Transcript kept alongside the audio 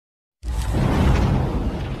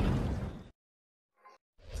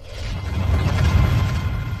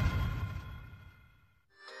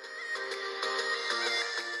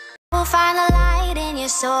find the light in your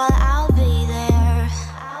soul, I'll be there.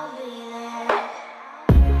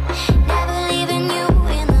 Never leaving you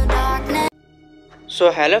in the darkness. So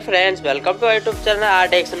hello friends, welcome to YouTube channel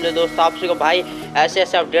art action में। दोस्तों आप सभी को भाई ऐसे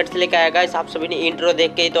updates लेके आया गाइस। आप सभी ने इंट्रो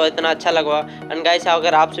देख के ही तो इतना अच्छा लगा। एंड गाइस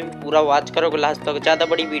अगर आप सभी पूरा वॉच करोगे लास्ट तक, ज़्यादा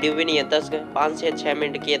बड़ी वीडियो भी नहीं है, 5 से 6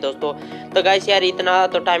 मिनट की है दोस्तों। तो गाइस यार इतना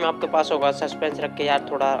तो टाइम आपके पास होगा, सस्पेंस रख के यार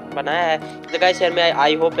थोड़ा बनाया है। तो गाइस यार मैं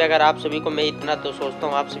आई होप अगर आप सभी को, मैं इतना तो सोचता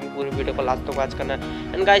हूँ आप सभी पूरी वीडियो को लास्ट तक वॉच करना।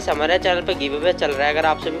 एंड गाइस हमारे चैनल पर गिव अवे चल रहा है, अगर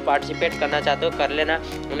आप सभी पार्टिसिपेट करना चाहते हो कर लेना।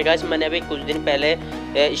 एंड गाइस मैंने अभी कुछ दिन पहले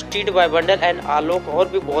स्ट्रीट बॉय बंडल एंड आलोक और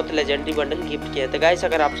भी बहुत लेजेंडरी बंडल गिफ्ट किए। तो गाइस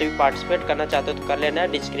अगर आप सभी पार्टिसिपेट करना चाहते हो तो कर लेना।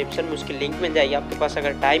 डिस्क्रिप्शन में उसकी लिंक मिल जाएगी, आपके पास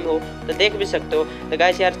अगर टाइम हो तो देख भी सकते हो। तो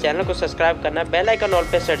गाइस यार चैनल को सब्सक्राइब करना, बेल आइकन ऑल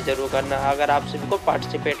पे सेट जरूर करना अगर आप सभी को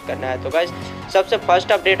पार्टिसिपेट करना है। तो गाइस सबसे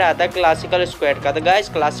फर्स्ट अपडेट आता है क्लासिकल स्क्वाड का। तो गाइस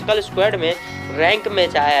क्लासिकल स्क्वाड में रैंक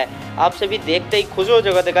मैच आया है, आप सभी देखते ही खुश हो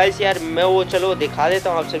जाओगे। तो गाइस यार मैं वो चलो दिखा देता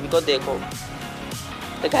हूँ आप सभी को, देखो।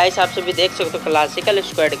 तो गाइस आप सभी देख सकते हो क्लासिकल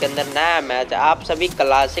स्क्वाड के अंदर नया मैच, आप सभी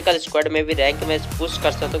क्लासिकल स्क्वाड में भी रैंक मैच पुश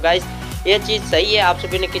कर सकते हो। गाइस ये चीज़ सही है, आप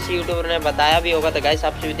सभी ने किसी यूट्यूबर ने बताया भी होगा। तो गाइस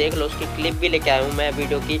आप सभी देख लो, उसकी क्लिप भी लेके आया हूँ मैं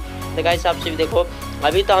वीडियो की। तो गाइस आप सभी देखो,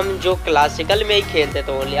 अभी तो हम जो क्लासिकल में ही खेलते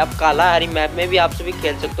थे ओनली, अब काला हरी मैप में भी आप सभी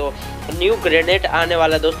खेल सकते हो। न्यू ग्रेनेड आने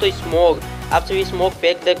वाला है दोस्तों, स्मोक, आप सभी स्मोक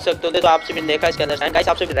पैक देख सकते हो। तो आप सभी देखा इसके अंदर गाइस,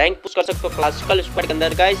 आप सभी रैंक पुश कर सकते हो क्लासिकल स्क्वाड के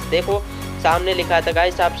अंदर। गाइस देखो सामने लिखा था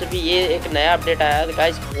गाइस, आप सभी ये एक नया अपडेट आया है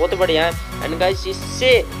गाइस, बहुत बढ़िया है। एंड गाइस इससे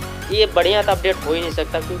ये बढ़िया तो अपडेट हो ही नहीं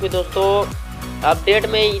सकता, क्योंकि दोस्तों अपडेट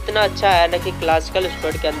में इतना अच्छा है ना कि क्लासिकल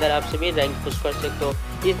स्क्वाड के अंदर आप सभी रैंक पुश कर सकते हो,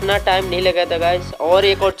 इतना टाइम नहीं लगा था गाइस। और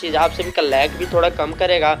एक और चीज़, आप सभी का लैग भी थोड़ा कम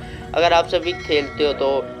करेगा अगर आप सभी खेलते हो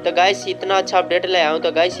तो गाइस इतना अच्छा अपडेट ले आया हूँ।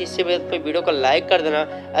 तो गाइस इससे वीडियो को लाइक कर देना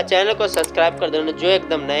और चैनल को सब्सक्राइब कर देना जो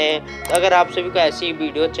एकदम नए हैं। तो अगर आप सभी को ऐसी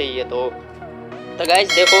वीडियो चाहिए तो गाइस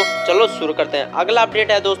देखो चलो शुरू करते हैं। अगला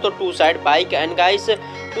अपडेट है दोस्तों 2 side bike. And guys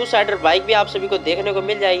 2 cider bike भी आप सभी को देखने को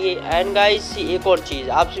मिल जाएगी। एंड गाइस एक और चीज़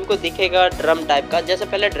आप सभी को दिखेगा ड्रम टाइप का, जैसे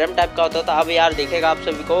पहले ड्रम टाइप का होता था, अब यार दिखेगा आप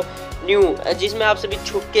सभी को न्यू, जिसमें आप सभी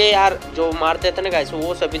छुप के यार जो मारते थे ना गाइस,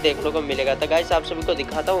 वो सभी देखने को मिलेगा। तो गाइस आप सभी को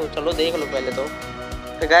दिखाता हूँ, चलो देख लो पहले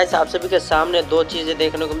तो गाइस आप सभी के सामने 2 चीज़ें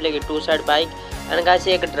देखने को मिलेगी, 2 साइड बाइक। एंड गाइस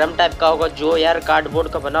एक ड्रम टाइप का होगा जो यार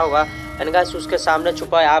कार्डबोर्ड का बना होगा। एंड गाइस उसके सामने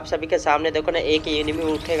छुपा है, आप सभी के सामने देखो ना, एक एनिमी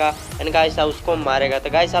उठेगा एंड गाइस उसको मारेगा। तो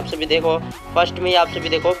गाइस आप सभी देखो फर्स्ट में ही आप सभी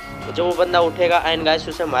देखो जो वो बंदा उठेगा एंड गाइस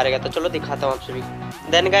उसे मारेगा। तो चलो दिखाता हूँ आप सभी।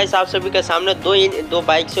 देन गाइस आप सभी के सामने दो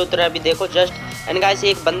बाइक से उतरे अभी देखो जस्ट। एंड गाइस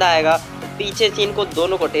एक बंदा आएगा पीछे से इनको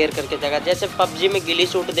दोनों को ढेर करके जाएगा, जैसे पबजी में गिली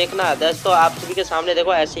सूट देखना आता है, तो आप सभी के सामने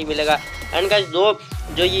देखो ऐसे ही मिलेगा। एंड गाइस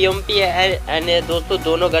जो EMP है एंड दोस्तों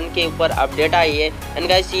दोनों गन के ऊपर अपडेट आई है। एंड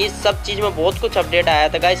गाइस ये सब चीज़ में बहुत कुछ अपडेट आया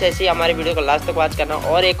था। गाइस ऐसे ही हमारे वीडियो को लास्ट तक वॉच करना।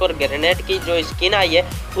 और एक और ग्रेनेड की जो स्किन आई है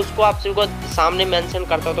उसको आप सभी को सामने मेंशन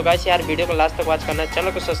करता हूँ। तो गाइस यार वीडियो को लास्ट तक वॉच करना,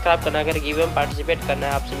 चैनल को सब्सक्राइब करना, अगर गिव में पार्टिसिपेट करना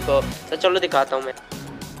है आप सभी को। तो चलो दिखाता हूँ मैं।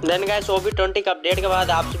 देन गाइस OB20 का अपडेट के बाद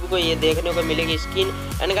आप सभी को ये देखने को मिलेगी स्किन।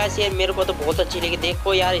 एंड गाइस ये मेरे को तो बहुत अच्छी लगी,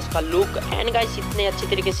 देखो यार इसका लुक। एंड गाइस इतने अच्छी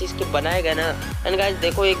तरीके से इसके बनाए गए ना। एंड गाइस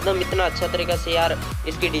देखो एकदम इतना अच्छा तरीके से यार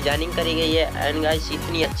इसकी डिजाइनिंग करी गई है। एंड गाइस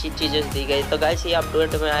इतनी अच्छी चीज़ें दी गई। तो गाइस ये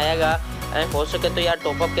अपडेट में आएगा, एंड हो सके तो यार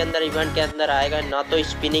टॉपअप के अंदर, इवेंट के अंदर आएगा, ना तो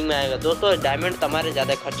स्पिनिंग में आएगा। दोस्तों डायमंड तुम्हारे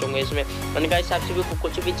ज़्यादा खर्च होंगे इसमें। एंड गाइस आप सभी को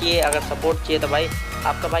कुछ भी चाहिए, अगर सपोर्ट चाहिए तो भाई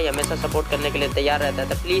आपका भाई हमेशा सपोर्ट करने के लिए तैयार रहता है।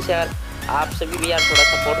 तो प्लीज़ यार आप सभी भी यार थोड़ा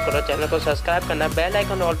सपोर्ट करो, चैनल को सब्सक्राइब करना, बेल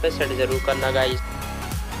आइकन ऑल पे सेट जरूर करना गाइस।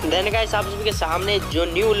 देन गाइस आप सभी के सामने जो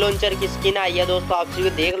न्यू लॉन्चर की स्किन आई है दोस्तों, आप सभी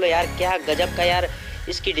देख लो यार क्या गजब का यार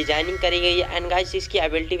इसकी डिजाइनिंग करी गई है। एंड गाइस इसकी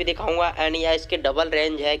एबिलिटी भी दिखाऊंगा। एंड या इसके डबल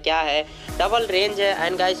रेंज है, क्या है डबल रेंज है।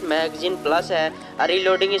 एंड गाइस मैगजीन प्लस है,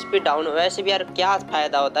 रिलोडिंग स्पीड डाउन। वैसे भी यार क्या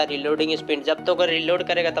फ़ायदा होता है रिलोडिंग स्पीड, जब तक रिलोड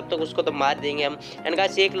करेगा तब तक उसको तो मार देंगे हम। एंड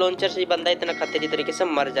गाइस एक लॉन्चर से बंदा इतना खतरनाक तरीके से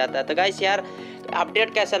मर जाता है। तो गाइस यार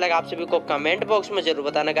अपडेट कैसा लगा आप सभी को कमेंट बॉक्स में जरूर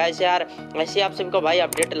बताना गाइस। यार ऐसे आप सभी को भाई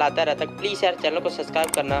अपडेट लाता रहता है, प्लीज़ यार चैनल को सब्सक्राइब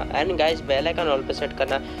करना and guys bell icon all पे सेट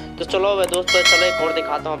करना। तो चलो दोस्तों चलो एक और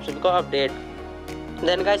दिखाता हूँ आप सभी को अपडेट।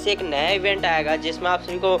 देन गाइस एक नया इवेंट आएगा जिसमें आप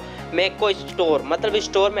सभी को मेक को स्टोर, मतलब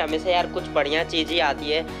स्टोर में हमेशा यार कुछ बढ़िया चीज़ ही आती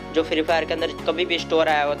है, जो फ्री फायर के अंदर कभी भी स्टोर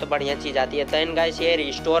आया हो तो बढ़िया चीज़ आती है। देन गाइस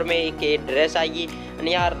ये स्टोर में एक ड्रेस आएगी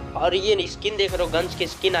यार, और ये स्किन देख रहे हो गन्स की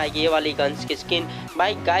स्किन आएगी, ये वाली गन्स की स्किन।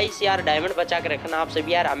 भाई गाइस यार डायमंड बचा के रखना, आप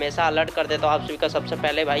सभी यार हमेशा अलर्ट कर देता हूँ आप सभी का, सबसे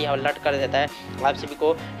पहले भाई अलर्ट कर देता है आप सभी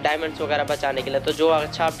को डायमंड्स वगैरह बचाने के लिए। तो जो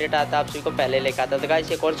अच्छा अपडेट आता है आप सभी को पहले लेकर आता है। तो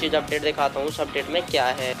गाइस एक और चीज़ अपडेट दिखाता हूँ, उस अपडेट में क्या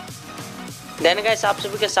है। देन गाइस आप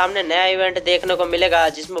सभी के सामने नया इवेंट देखने को मिलेगा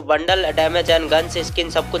जिसमें बंडल डैमेज एंड गन से स्किन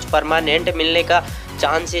सब कुछ परमानेंट मिलने का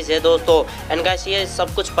चांसेस है दोस्तों। एंड गाइस ये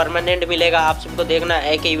सब कुछ परमानेंट मिलेगा आप सभी को। देखना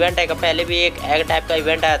एक इवेंट है, पहले भी एक एग टाइप का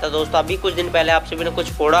इवेंट आया था दोस्तों, अभी कुछ दिन पहले आप सभी ने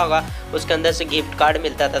कुछ फोड़ा होगा, उसके अंदर से गिफ्ट कार्ड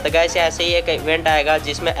मिलता था। तो गाइस ऐसे ही एक इवेंट आएगा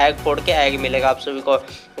जिसमें एग फोड़ के एग मिलेगा आप सभी को।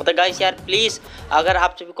 तो गाइस यार प्लीज़ अगर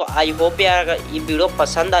आप सभी को आई होप यार अगर ये वीडियो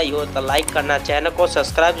पसंद आई हो तो लाइक करना, चैनल को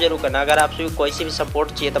सब्सक्राइब जरूर करना। अगर आप सभी को कोई सी भी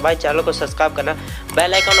सपोर्ट चाहिए तो भाई चैनल को सब्सक्राइब करना,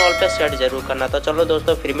 बेल आइकन ऑल पे सेट जरूर करना। तो चलो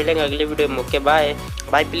दोस्तों फिर मिलेंगे अगली वीडियो में। Okay bye.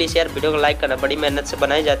 भाई प्लीज़ यार वीडियो को लाइक करना, बड़ी मेहनत से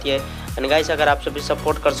बनाई जाती है। एंड गाइस अगर आप सभी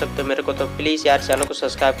सपोर्ट कर सकते हो मेरे को तो प्लीज़ यार चैनल को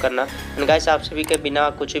सब्सक्राइब करना। एंड गाइस आप सभी के बिना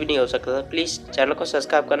कुछ भी नहीं हो सकता, तो प्लीज़ चैनल को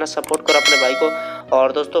सब्सक्राइब करना, सपोर्ट करो अपने भाई को।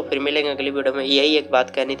 और दोस्तों फिर मिलेंगे अगली वीडियो में, यही एक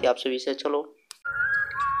बात कहनी थी आप सभी से। चलो।